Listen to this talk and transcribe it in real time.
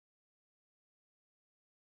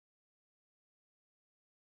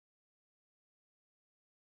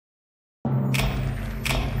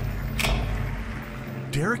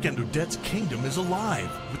Derrick and Odette's kingdom is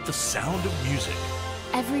alive with the sound of music.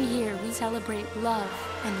 Every year we celebrate love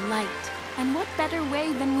and light. And what better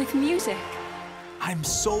way than with music? I'm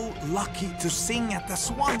so lucky to sing at the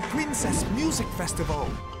Swan Princess Music Festival.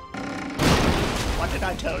 What did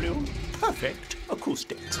I tell you? Perfect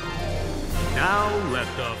acoustics. Now let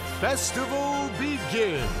the festival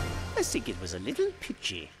begin. I think it was a little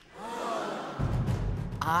pitchy.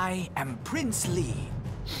 I am Prince Li.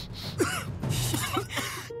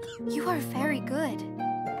 You are very good.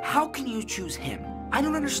 How can you choose him? I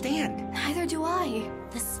don't understand. Neither do I.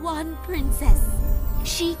 The Swan Princess.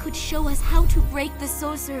 She could show us how to break the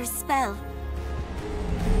sorcerer's spell.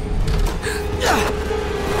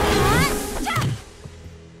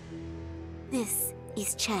 This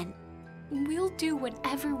is Chen. We'll do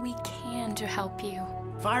whatever we can to help you.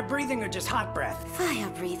 Fire breathing or just hot breath?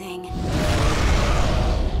 Fire breathing.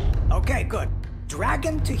 Okay, good.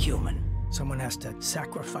 Dragon to human. Someone has to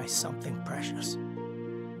sacrifice something precious.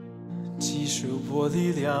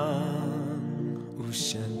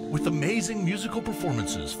 With amazing musical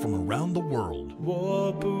performances from around the world.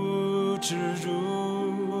 I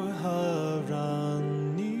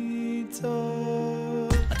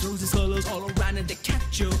throw these colors all around and they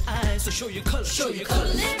catch your eyes. So show your colors, show your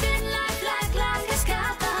colors. Living life like Li of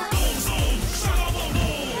Cathay.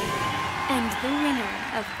 And the winner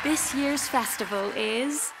of this year's festival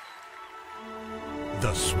is...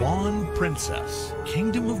 The Swan Princess,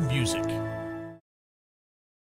 Kingdom of Music.